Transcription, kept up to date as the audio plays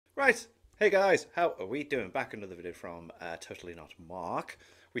Right, hey guys, how are we doing? Back another video from Totally Not Mark.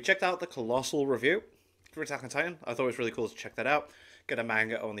 We checked out the Colossal review for Attack on Titan. I thought it was really cool to check that out. Get a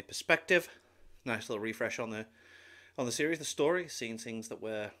manga-only perspective. Nice little refresh on the series, the story, seeing things that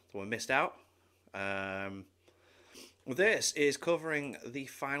were missed out. This is covering the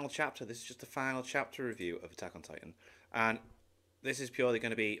final chapter. This is just the final chapter review of Attack on Titan, and this is purely going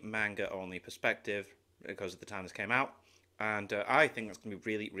to be manga-only perspective because of the time this came out. And I think that's going to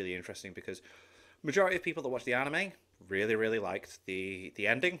be really, really interesting because majority of people that watch the anime really, really liked the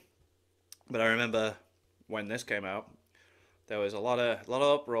ending. But I remember when this came out, there was a lot of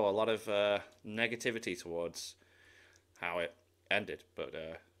uproar, a lot of negativity towards how it ended. But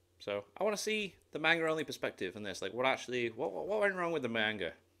so I want to see the manga only perspective on this. Like, what went wrong with the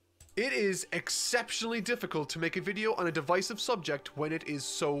manga? It is exceptionally difficult to make a video on a divisive subject when it is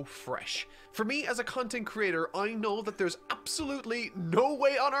so fresh. For me as a content creator, I know that there's absolutely no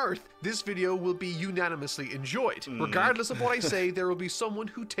way on earth this video will be unanimously enjoyed. Regardless of what I say, there will be someone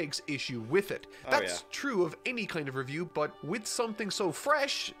who takes issue with it. That's true of any kind of review, but with something so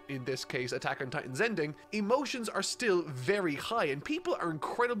fresh, in this case Attack on Titan's ending, emotions are still very high and people are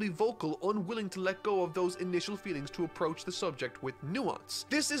incredibly vocal, unwilling to let go of those initial feelings to approach the subject with nuance.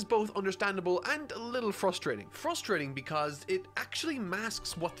 This is both understandable and a little frustrating. Frustrating because it actually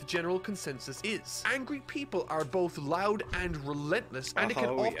masks what the general consensus is. Angry people are both loud and relentless, and it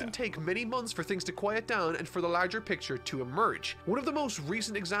can often take many months for things to quiet down and for the larger picture to emerge. One of the most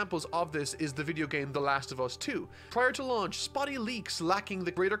recent examples of this is the video game The Last of Us 2. Prior to launch, spotty leaks lacking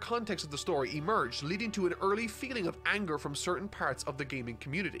the greater context of the story emerged, leading to an early feeling of anger from certain parts of the gaming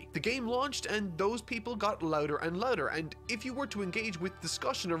community. The game launched and those people got louder and louder, and if you were to engage with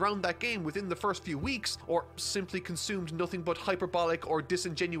discussion around that game within the first few weeks, or simply consumed nothing but hyperbolic or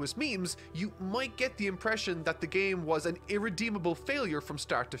disingenuous memes, you might get the impression that the game was an irredeemable failure from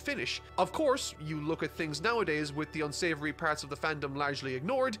start to finish. Of course, you look at things nowadays with the unsavory parts of the fandom largely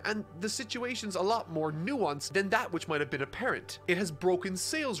ignored, and the situation's a lot more nuanced than that which might have been apparent. It has broken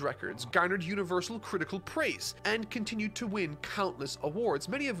sales records, garnered universal critical praise, and continued to win countless awards,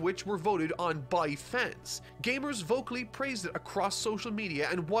 many of which were voted on by fans. Gamers vocally praised it across social media,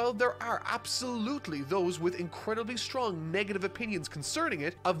 and while there are absolutely those with incredibly strong negative opinions concerning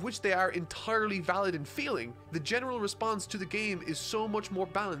it, of which they are entirely valid in feeling, the general response to the game is so much more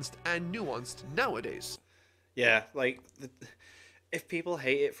balanced and nuanced nowadays. Yeah, like, if people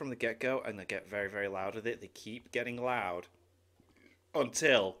hate it from the get-go and they get very, very loud with it, they keep getting loud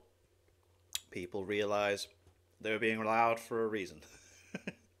until people realize they were being loud for a reason.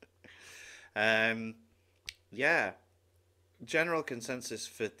 Yeah. General consensus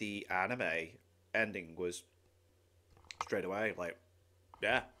for the anime ending was straight away like,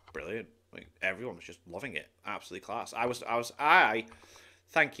 yeah, brilliant. Like, everyone was just loving it. Absolutely class. I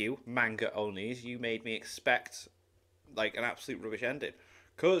thank you, manga onlys. You made me expect like an absolute rubbish ending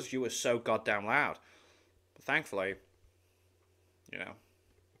because you were so goddamn loud. But thankfully, you know,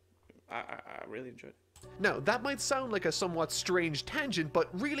 I really enjoyed it. Now, that might sound like a somewhat strange tangent, but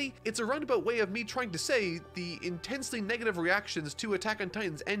really, it's a roundabout way of me trying to say the intensely negative reactions to Attack on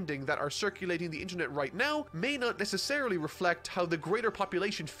Titan's ending that are circulating the internet right now may not necessarily reflect how the greater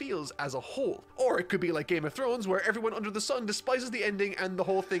population feels as a whole. Or it could be like Game of Thrones, where everyone under the sun despises the ending and the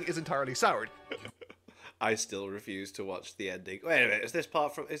whole thing is entirely soured. I still refuse to watch the ending. Wait a minute, is this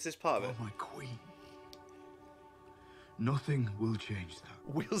part of it? Oh, my queen. Nothing will change that.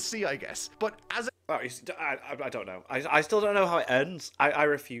 We'll see, I guess. But as I don't know. I still don't know how it ends. I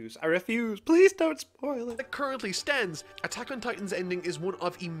refuse. I refuse. Please don't spoil it. It currently stands, Attack on Titan's ending is one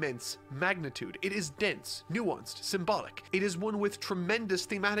of immense magnitude. It is dense, nuanced, symbolic. It is one with tremendous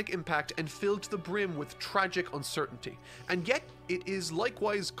thematic impact and filled to the brim with tragic uncertainty. And yet, it is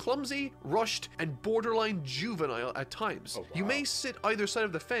likewise clumsy, rushed, and borderline juvenile at times. Oh, wow. You may sit either side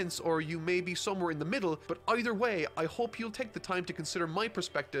of the fence, or you may be somewhere in the middle, but either way, I hope you'll take the time to consider my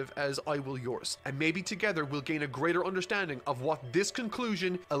perspective as I will yours. And maybe together we'll gain a greater understanding of what this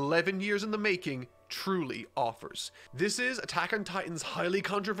conclusion, 11 years in the making, truly offers. This is Attack on Titan's highly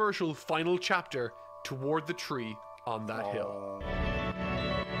controversial final chapter, Toward the Tree on that Hill.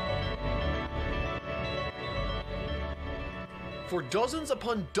 For dozens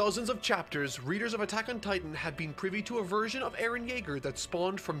upon dozens of chapters, readers of Attack on Titan have been privy to a version of Eren Yeager that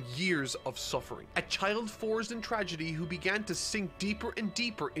spawned from years of suffering. A child forged in tragedy who began to sink deeper and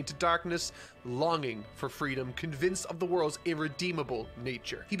deeper into darkness, longing for freedom, convinced of the world's irredeemable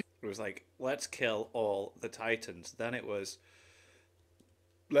nature. It was like, let's kill all the Titans. Then it was,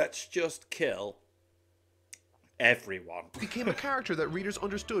 let's just kill everyone. Became a character that readers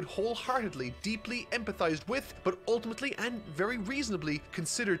understood wholeheartedly, deeply empathized with, but ultimately and very reasonably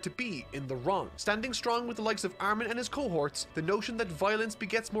considered to be in the wrong. Standing strong with the likes of Armin and his cohorts, the notion that violence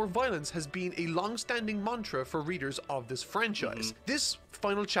begets more violence has been a long-standing mantra for readers of this franchise. This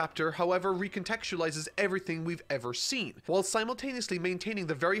final chapter, however, recontextualizes everything we've ever seen, while simultaneously maintaining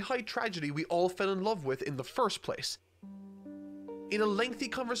the very high tragedy we all fell in love with in the first place. In a lengthy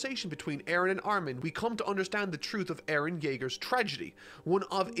conversation between Eren and Armin, we come to understand the truth of Eren Yeager's tragedy, one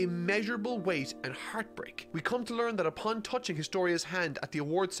of immeasurable weight and heartbreak. We come to learn that upon touching Historia's hand at the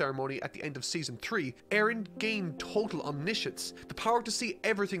award ceremony at the end of Season 3, Eren gained total omniscience, the power to see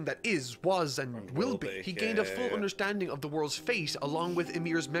everything that is, was, and will be. He gained a full understanding of the world's fate, along with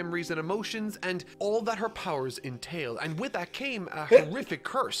Ymir's memories and emotions, and all that her powers entail. And with that came a horrific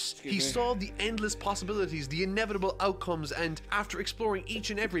curse. He saw the endless possibilities, the inevitable outcomes, and after exploring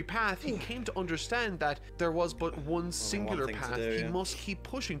each and every path, he came to understand that there was but one singular path he must keep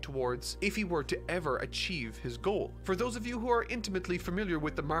pushing towards if he were to ever achieve his goal. For those of you who are intimately familiar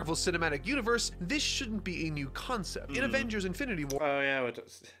with the Marvel Cinematic Universe, this shouldn't be a new concept. In Avengers Infinity War... Oh yeah,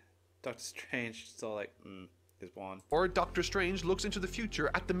 Doctor Strange is all like, is one. Or Doctor Strange looks into the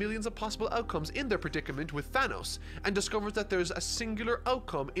future at the millions of possible outcomes in their predicament with Thanos, and discovers that there's a singular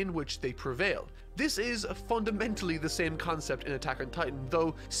outcome in which they prevail. This is fundamentally the same concept in Attack on Titan,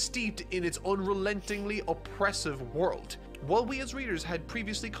 though steeped in its unrelentingly oppressive world. While we as readers had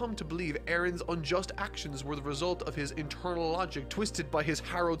previously come to believe Eren's unjust actions were the result of his internal logic twisted by his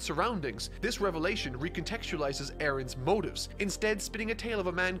harrowed surroundings, this revelation recontextualizes Eren's motives, instead spinning a tale of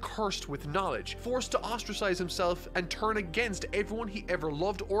a man cursed with knowledge, forced to ostracize himself and turn against everyone he ever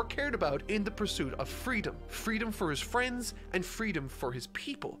loved or cared about in the pursuit of freedom. Freedom for his friends and freedom for his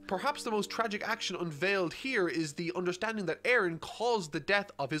people. Perhaps the most tragic action unveiled here is the understanding that Eren caused the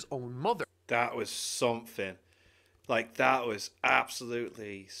death of his own mother. That was something. Like, that was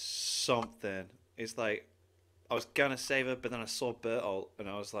absolutely something. It's like, I was gonna save her, but then I saw Bertolt, and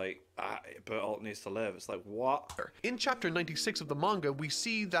I was like, Bertolt needs to live. It's like, what? In chapter 96 of the manga, we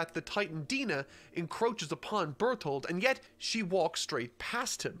see that the Titan Dina encroaches upon Bertolt, and yet she walks straight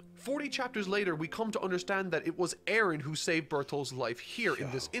past him. 40 chapters later, we come to understand that it was Eren who saved Bertolt's life here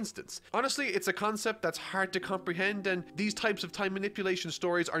in this instance. Honestly, it's a concept that's hard to comprehend, and these types of time manipulation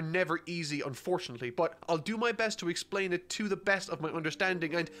stories are never easy, unfortunately, but I'll do my best to explain it to the best of my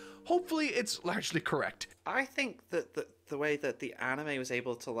understanding, and hopefully it's largely correct. I think that the way that the anime was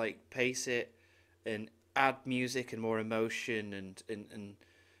able to like pace it and add music and more emotion and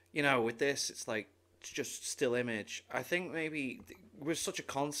you know, with this it's like just still image. I think maybe with such a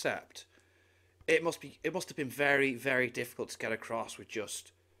concept, it must have been very, very difficult to get across with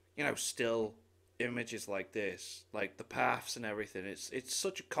just, you know, still images like this, like the paths and everything. It's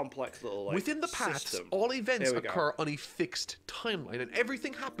such a complex little like within the paths system. all events occur on a fixed timeline, and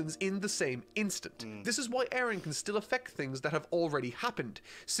everything happens in the same instant. This is why Eren can still affect things that have already happened,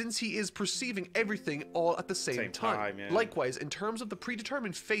 since he is perceiving everything all at the same time. Yeah. Likewise, in terms of the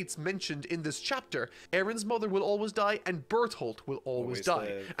predetermined fates mentioned in this chapter, Eren's mother will always die and Bertolt will always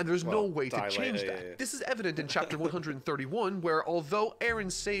die, and there's no way to change that. Yeah. This is evident in chapter 131, where although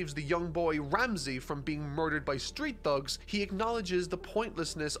Eren saves the young boy Ramsey from being murdered by street thugs, he acknowledges the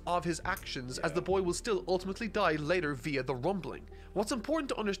pointlessness of his actions, as the boy will still ultimately die later via the rumbling. What's important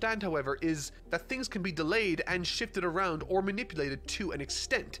to understand, however, is that things can be delayed and shifted around or manipulated to an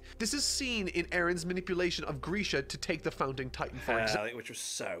extent. This is seen in Eren's manipulation of Grisha to take the Founding Titan, for example. Which was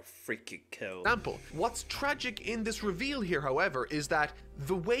so freaking cool. What's tragic in this reveal here, however, is that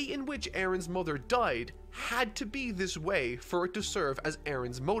the way in which Eren's mother died had to be this way for it to serve as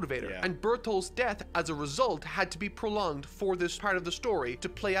Eren's motivator, and Bertolt's death as a result had to be prolonged for this part of the story to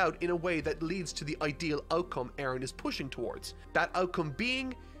play out in a way that leads to the ideal outcome Eren is pushing towards. That outcome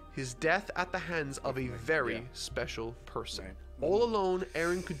being his death at the hands of a very special person. All alone,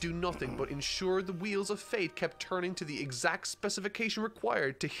 Eren could do nothing but ensure the wheels of fate kept turning to the exact specification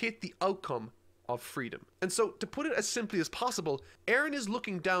required to hit the outcome of freedom. And so, to put it as simply as possible, Eren is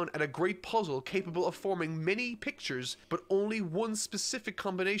looking down at a great puzzle capable of forming many pictures, but only one specific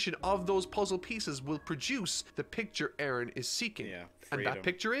combination of those puzzle pieces will produce the picture Eren is seeking. And that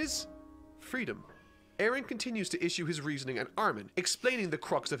picture is freedom. Eren continues to issue his reasoning at Armin, explaining the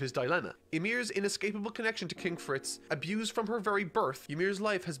crux of his dilemma. Ymir's inescapable connection to King Fritz, abused from her very birth, Ymir's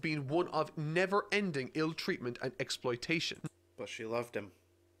life has been one of never-ending ill treatment and exploitation. But she loved him.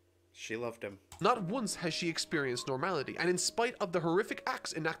 She loved him. Not once has she experienced normality, and in spite of the horrific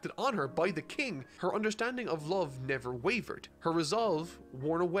acts enacted on her by the king, her understanding of love never wavered. Her resolve,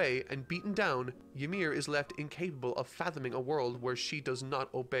 worn away and beaten down, Ymir is left incapable of fathoming a world where she does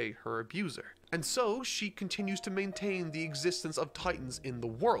not obey her abuser. And so, she continues to maintain the existence of Titans in the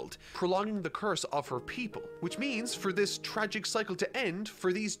world, prolonging the curse of her people. Which means, for this tragic cycle to end,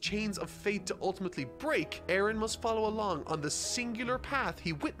 for these chains of fate to ultimately break, Eren must follow along on the singular path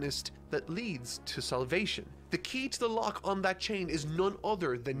he witnessed that leads to salvation. The key to the lock on that chain is none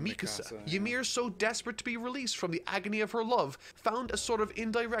other than Mikasa. Ymir, so desperate to be released from the agony of her love, found a sort of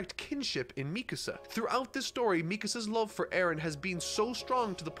indirect kinship in Mikasa. Throughout this story, Mikasa's love for Eren has been so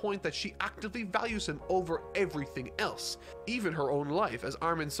strong to the point that she actively values him over everything else, even her own life, as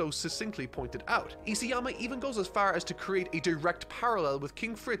Armin so succinctly pointed out. Isayama even goes as far as to create a direct parallel with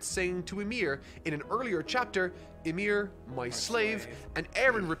King Fritz saying to Ymir in an earlier chapter, "Ymir, my slave," and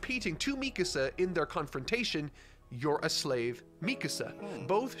Eren repeating to Mikasa in their confrontation, "You're a slave, Mikasa."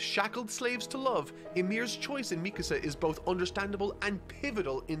 Both shackled slaves to love, Ymir's choice in Mikasa is both understandable and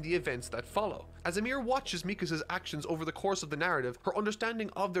pivotal in the events that follow. As Ymir watches Mikasa's actions over the course of the narrative, her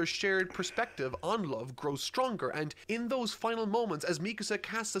understanding of their shared perspective on love grows stronger, and in those final moments as Mikasa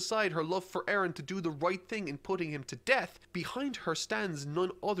casts aside her love for Eren to do the right thing in putting him to death, behind her stands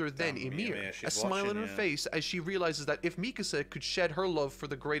none other than Ymir, a smile on her face as she realizes that if Mikasa could shed her love for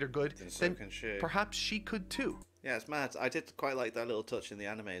the greater good, then perhaps she could too. Yeah, it's mad. I did quite like that little touch in the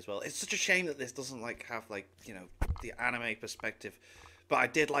anime as well. It's such a shame that this doesn't like have like, you know, the anime perspective. But I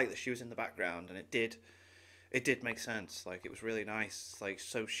did like that she was in the background, and it did make sense. Like, it was really nice. Like,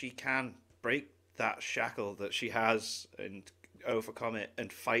 so she can break that shackle that she has and overcome it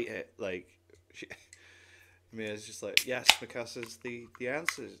and fight it. Like, Mia's just like, yes, Mikasa's the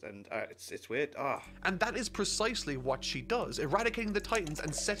answers, and it's weird. And that is precisely what she does, eradicating the Titans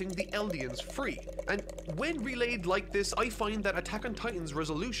and setting the Eldians free. And when relayed like this, I find that Attack on Titan's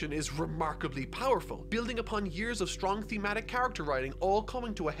resolution is remarkably powerful, building upon years of strong thematic character writing, all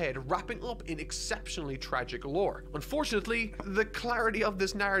coming to a head, wrapping up in exceptionally tragic lore. Unfortunately, the clarity of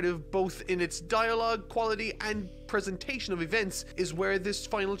this narrative, both in its dialogue quality and presentation of events, is where this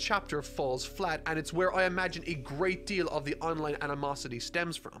final chapter falls flat, and it's where I imagine a great deal of the online animosity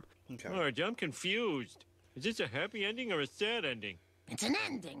stems from. Okay. Marge, I'm confused. Is this a happy ending or a sad ending? It's an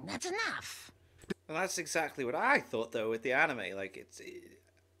ending, that's enough. And that's exactly what I thought, though, with the anime. Like, it's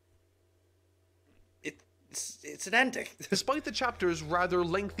an ending. Despite the chapter's rather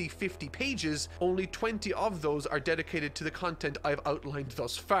lengthy 50 pages, only 20 of those are dedicated to the content I've outlined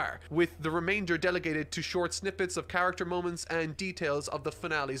thus far, with the remainder delegated to short snippets of character moments and details of the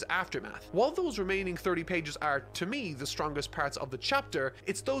finale's aftermath. While those remaining 30 pages are, to me, the strongest parts of the chapter,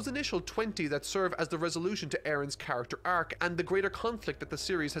 it's those initial 20 that serve as the resolution to Eren's character arc and the greater conflict that the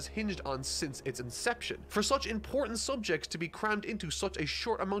series has hinged on since its inception. For such important subjects to be crammed into such a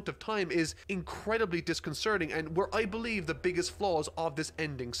short amount of time is incredibly disconcerting, and where I believe the biggest flaws of this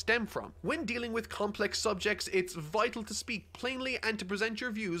ending stem from. When dealing with complex subjects, it's vital to speak plainly and to present your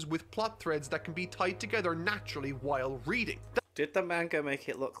views with plot threads that can be tied together naturally while reading. Did the manga make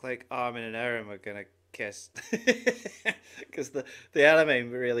it look like Armin and Eren were gonna kiss? Because the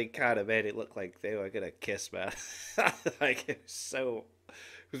anime really kind of made it look like they were gonna kiss, man. Like, it was so...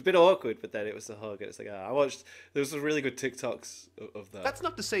 It was a bit awkward, but then it was the hug, and it's like, I watched, there was some really good TikToks of that. That's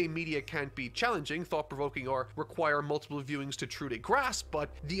not to say media can't be challenging, thought-provoking, or require multiple viewings to truly grasp, but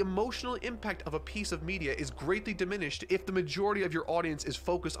the emotional impact of a piece of media is greatly diminished if the majority of your audience is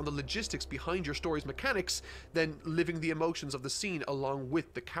focused on the logistics behind your story's mechanics, than living the emotions of the scene along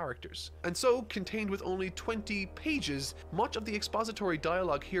with the characters. And so, contained with only 20 pages, much of the expository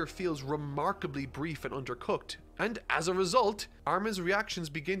dialogue here feels remarkably brief and undercooked. And as a result, Armin's reactions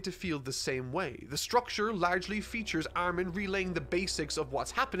begin to feel the same way. The structure largely features Armin relaying the basics of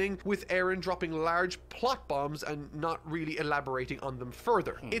what's happening, with Eren dropping large plot bombs and not really elaborating on them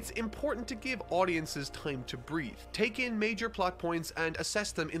further. It's important to give audiences time to breathe, take in major plot points and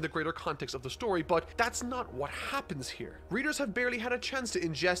assess them in the greater context of the story, but that's not what happens here. Readers have barely had a chance to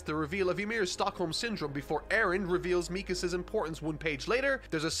ingest the reveal of Ymir's Stockholm Syndrome before Eren reveals Mikasa's importance one page later.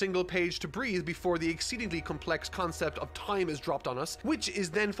 There's a single page to breathe before the exceedingly complex concept of time is dropped on us, which is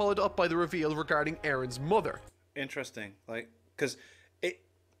then followed up by the reveal regarding Eren's mother. Interesting, like, because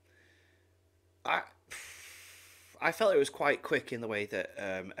I felt it was quite quick in the way that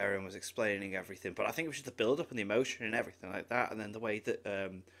Eren was explaining everything, but I think it was just the build up and the emotion and everything like that, and then the way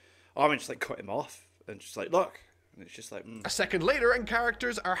that Armin just like cut him off and just like, look, It's just like, A second later, and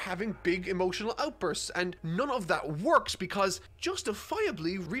characters are having big emotional outbursts, and none of that works because,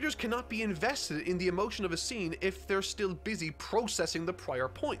 justifiably, readers cannot be invested in the emotion of a scene if they're still busy processing the prior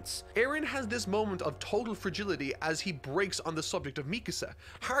points. Eren has this moment of total fragility as he breaks on the subject of Mikasa.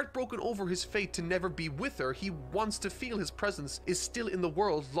 Heartbroken over his fate to never be with her, he wants to feel his presence is still in the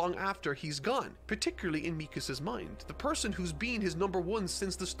world long after he's gone, particularly in Mikasa's mind, the person who's been his number one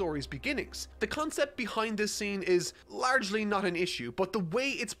since the story's beginnings. The concept behind this scene is largely not an issue, but the way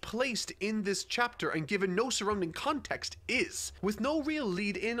it's placed in this chapter and given no surrounding context is. With no real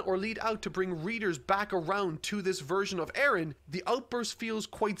lead in or lead out to bring readers back around to this version of Eren, the outburst feels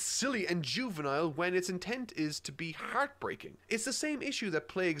quite silly and juvenile when its intent is to be heartbreaking. It's the same issue that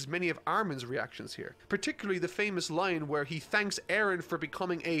plagues many of Armin's reactions here, particularly the famous line where he thanks Eren for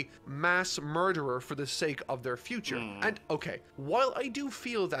becoming a mass murderer for the sake of their future. And okay, while I do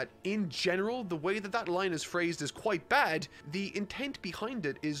feel that in general the way that that line is phrased is quite bad, the intent behind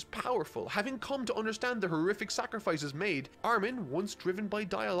it is powerful. Having come to understand the horrific sacrifices made, Armin, once driven by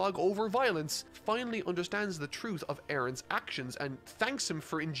dialogue over violence, finally understands the truth of Eren's actions and thanks him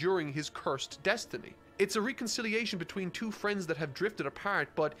for enduring his cursed destiny. It's a reconciliation between two friends that have drifted apart,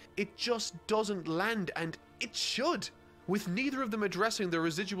 but it just doesn't land, and it should. With neither of them addressing the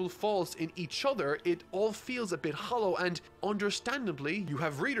residual faults in each other, it all feels a bit hollow, and understandably, you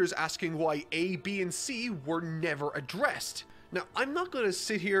have readers asking why A, B, and C were never addressed. Now, I'm not going to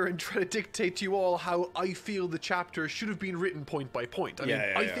sit here and try to dictate to you all how I feel the chapter should have been written point by point.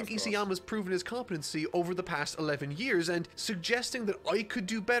 I think Isayama's proven his competency over the past 11 years, and suggesting that I could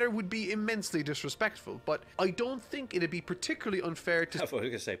do better would be immensely disrespectful, but I don't think it'd be particularly unfair to I thought I was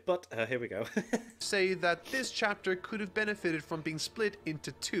going to say, but here we go. say that this chapter could have benefited from being split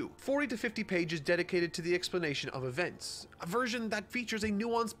into two. 40 to 50 pages dedicated to the explanation of events. A version that features a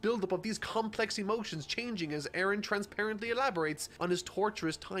nuanced buildup of these complex emotions changing as Eren transparently elaborates on his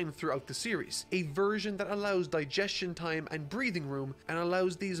torturous time throughout the series. A version that allows digestion time and breathing room, and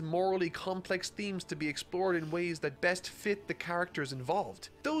allows these morally complex themes to be explored in ways that best fit the characters involved.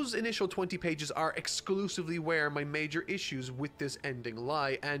 Those initial 20 pages are exclusively where my major issues with this ending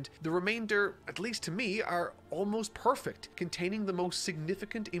lie, and the remainder, at least to me, are almost perfect, containing the most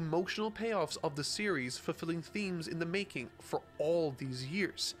significant emotional payoffs of the series, fulfilling themes in the making for all these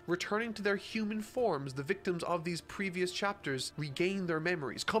years. Returning to their human forms, the victims of these previous chapters regain their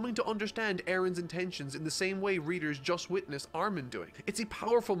memories, coming to understand Eren's intentions in the same way readers just witnessed Armin doing. It's a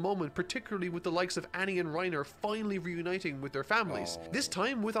powerful moment, particularly with the likes of Annie and Reiner finally reuniting with their families. This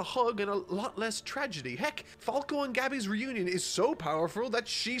time with a hug and a lot less tragedy. Heck, Falco and Gabby's reunion is so powerful that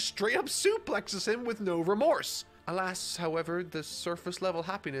she straight up suplexes him with no remorse. Alas, however, the surface level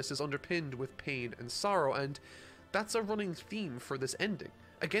happiness is underpinned with pain and sorrow, and that's a running theme for this ending.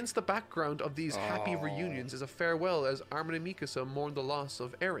 Against the background of these happy reunions is a farewell as Armin and Mikasa mourn the loss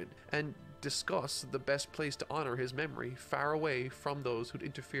of Eren, and discuss the best place to honor his memory, far away from those who'd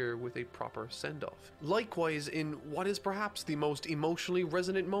interfere with a proper send-off. Likewise, in what is perhaps the most emotionally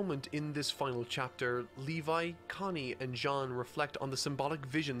resonant moment in this final chapter, Levi, Connie, and Jean reflect on the symbolic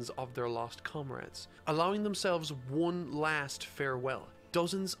visions of their lost comrades, allowing themselves one last farewell.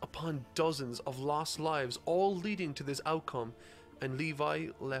 Dozens upon dozens of lost lives, all leading to this outcome, and Levi,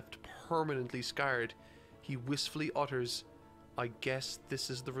 left permanently scarred, he wistfully utters, "I guess this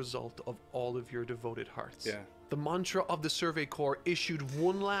is the result of all of your devoted hearts." Yeah. The mantra of the Survey Corps issued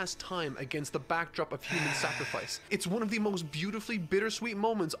one last time against the backdrop of human sacrifice. It's one of the most beautifully bittersweet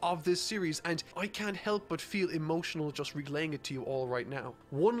moments of this series, and I can't help but feel emotional just relaying it to you all right now.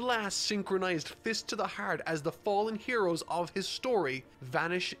 One last synchronized fist to the heart as the fallen heroes of his story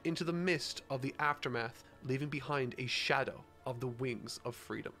vanish into the mist of the aftermath, leaving behind a shadow of the wings of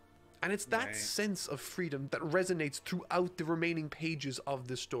freedom. And it's that sense of freedom that resonates throughout the remaining pages of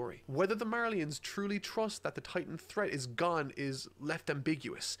this story. Whether the Marlians truly trust that the Titan threat is gone is left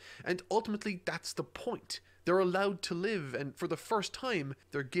ambiguous, and ultimately that's the point. They're allowed to live, and for the first time,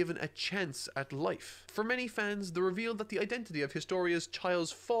 they're given a chance at life. For many fans, the reveal that the identity of Historia's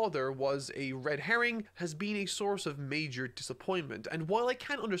child's father was a red herring has been a source of major disappointment, and while I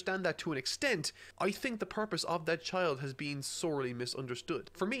can understand that to an extent, I think the purpose of that child has been sorely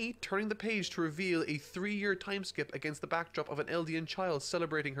misunderstood. For me, turning the page to reveal a 3-year time skip against the backdrop of an Eldian child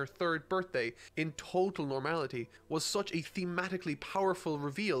celebrating her 3rd birthday in total normality was such a thematically powerful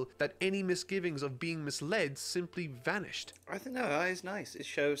reveal that any misgivings of being misled simply vanished. I think no, that is nice. It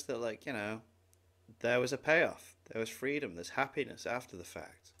shows that, like, you know, there was a payoff. There was freedom. There's happiness after the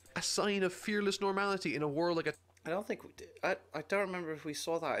fact. A sign of fearless normality in a world like a... I don't think we did. I don't remember if we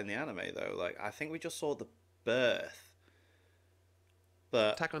saw that in the anime, though. Like, I think we just saw the birth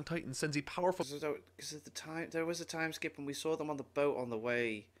But Attack on Titan sends a powerful... because of the time, there was a time skip, and we saw them on the boat on the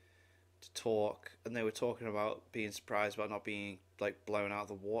way to talk, and they were talking about being surprised about not being like blown out of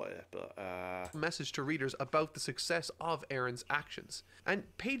the water. But message to readers about the success of Aaron's actions. And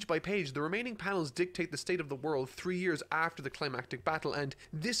page by page, the remaining panels dictate the state of the world 3 years after the climactic battle, and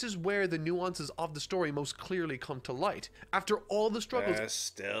this is where the nuances of the story most clearly come to light. After all the struggles there's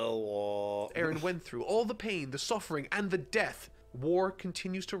still war. Aaron went through, all the pain, the suffering, and the death, war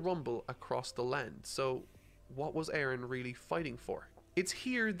continues to rumble across the land. So what was Aaron really fighting for? It's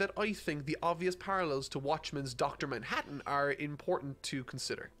here that I think the obvious parallels to Watchmen's Dr. Manhattan are important to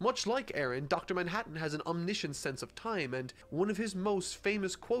consider. Much like Aaron, Dr. Manhattan has an omniscient sense of time, and one of his most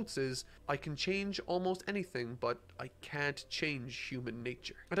famous quotes is, "I can change almost anything, but I can't change human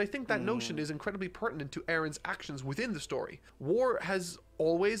nature." And I think that notion is incredibly pertinent to Aaron's actions within the story. War has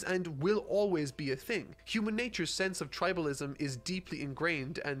always and will always be a thing. Human nature's sense of tribalism is deeply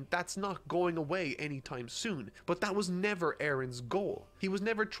ingrained, and that's not going away anytime soon. But that was never Aaron's goal. He was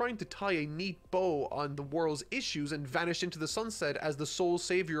never trying to tie a neat bow on the world's issues and vanish into the sunset as the sole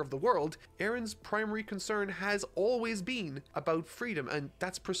savior of the world. Aaron's primary concern has always been about freedom, and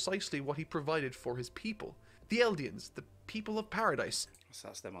that's precisely what he provided for his people. The Eldians, the people of paradise. So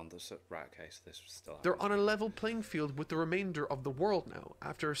that's them on the right. Okay, so this was still. They're on a level playing field with the remainder of the world now.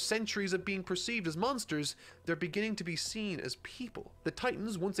 After centuries of being perceived as monsters, they're beginning to be seen as people. The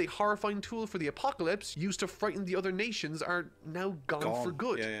Titans, once a horrifying tool for the apocalypse, used to frighten the other nations, are now gone for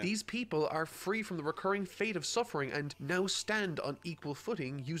good. Yeah. These people are free from the recurring fate of suffering and now stand on equal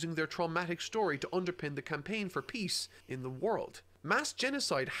footing, using their traumatic story to underpin the campaign for peace in the world. Mass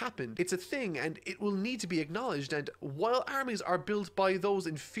genocide happened. It's a thing, and it will need to be acknowledged, and while armies are built by those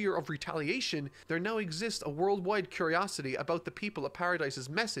in fear of retaliation, there now exists a worldwide curiosity about the people of Paradise's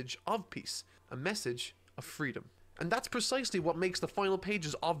message of peace, a message of freedom. And that's precisely what makes the final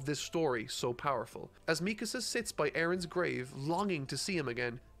pages of this story so powerful. As Mikasa sits by Aaron's grave, longing to see him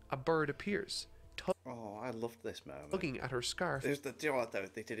again, a bird appears, Oh, I loved this moment. tugging at her scarf. It was do you know what though?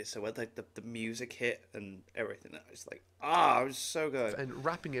 They did it so well. Like the music hit and everything. It was like, it was so good. And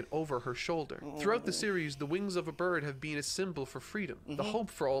wrapping it over her shoulder. Throughout the series, the wings of a bird have been a symbol for freedom, the hope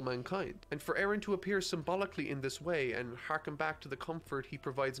for all mankind. And for Eren to appear symbolically in this way and harken back to the comfort he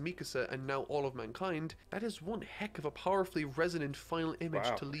provides Mikasa and now all of mankind, that is one heck of a powerfully resonant final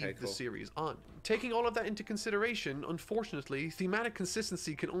image to leave the series on. Taking all of that into consideration, unfortunately, thematic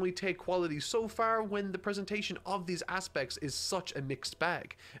consistency can only take quality so far when the presentation of these aspects is such a mixed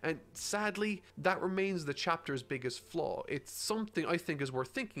bag. And sadly, that remains the chapter's biggest flaw. It's something I think is worth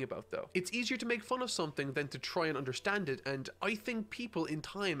thinking about though. It's easier to make fun of something than to try and understand it, and I think people in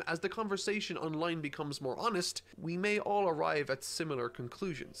time, as the conversation online becomes more honest, we may all arrive at similar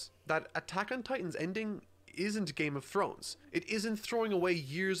conclusions. That Attack on Titan's ending isn't Game of Thrones. It isn't throwing away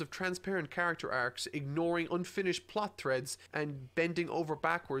years of transparent character arcs, ignoring unfinished plot threads, and bending over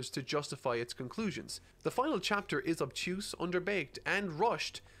backwards to justify its conclusions. The final chapter is obtuse, underbaked, and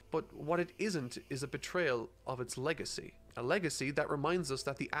rushed, but what it isn't is a betrayal of its legacy. A legacy that reminds us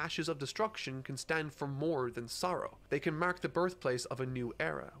that the ashes of destruction can stand for more than sorrow. They can mark the birthplace of a new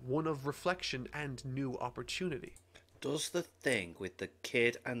era, one of reflection and new opportunity. Does the thing with the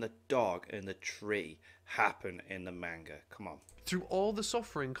kid and the dog in the tree happen in the manga? Come on. Through all the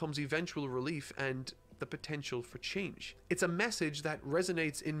suffering comes eventual relief and the potential for change. It's a message that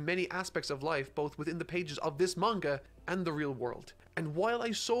resonates in many aspects of life, both within the pages of this manga and the real world. And while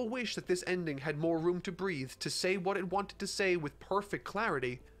I so wish that this ending had more room to breathe, to say what it wanted to say with perfect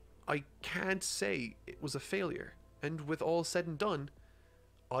clarity, I can't say it was a failure. And with all said and done,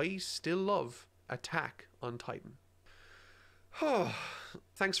 I still love Attack on Titan.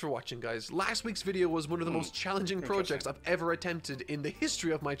 Thanks for watching, guys. Last week's video was one of the most challenging projects I've ever attempted in the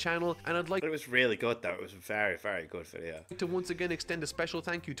history of my channel, and I'd like But it was really good though. It was a very, very good video. to once again extend a special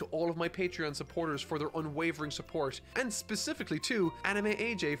thank you to all of my Patreon supporters for their unwavering support, and specifically to Anime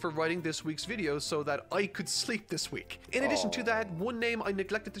AJ for writing this week's video so that I could sleep this week. In addition to that, one name I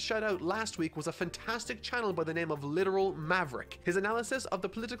neglected to shout out last week was a fantastic channel by the name of Literal Maverick. His analysis of the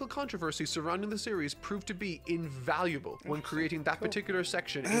political controversy surrounding the series proved to be invaluable when creating that particular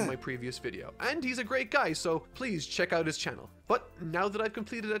section in my previous video. And he's a great guy, so please check out his channel. But now that I've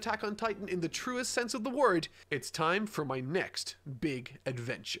completed Attack on Titan in the truest sense of the word, it's time for my next big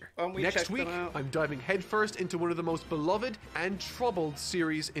adventure. Next week, I'm diving headfirst into one of the most beloved and troubled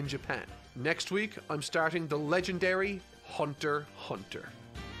series in Japan. Next week, I'm starting the legendary Hunter x Hunter.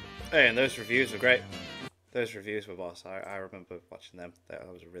 Hey, and those reviews were great. Those reviews were boss. I remember watching them.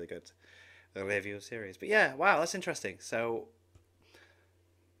 That was a really good review series. But yeah, wow, that's interesting. So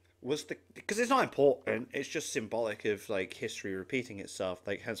was the because it's not important. It's just symbolic of like history repeating itself.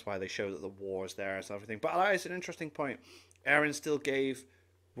 Like hence why they show that the war is there and everything. But that is an interesting point. Aaron still gave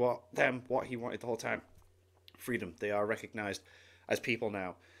what he wanted the whole time. Freedom. They are recognized as people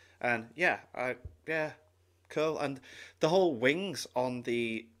now, and yeah, cool. And the whole wings on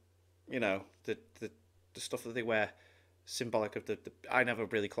the, the stuff that they wear, symbolic of the I never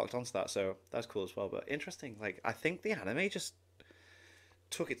really clocked onto that, so that's cool as well. But interesting. Like I think the anime just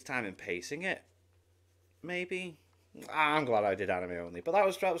took its time in pacing it. Maybe I'm glad I did anime only, but that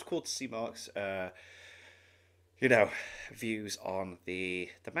was cool to see Mark's views on the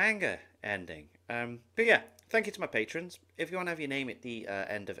manga ending. But yeah, thank you to my patrons. If you want to have your name at the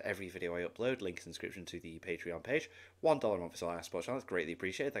end of every video I upload, link in the description to the Patreon page. $1 a month is all I support channel. It's greatly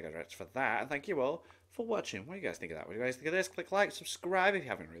appreciated. Thank you very much for that, and thank you all for watching. What do you guys think of that? What do you guys think of this? Click like, subscribe if you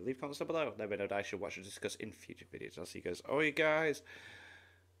haven't already. Leave comments down below. Let me know what I should watch or discuss in future videos. I'll see you guys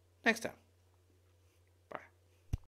next time.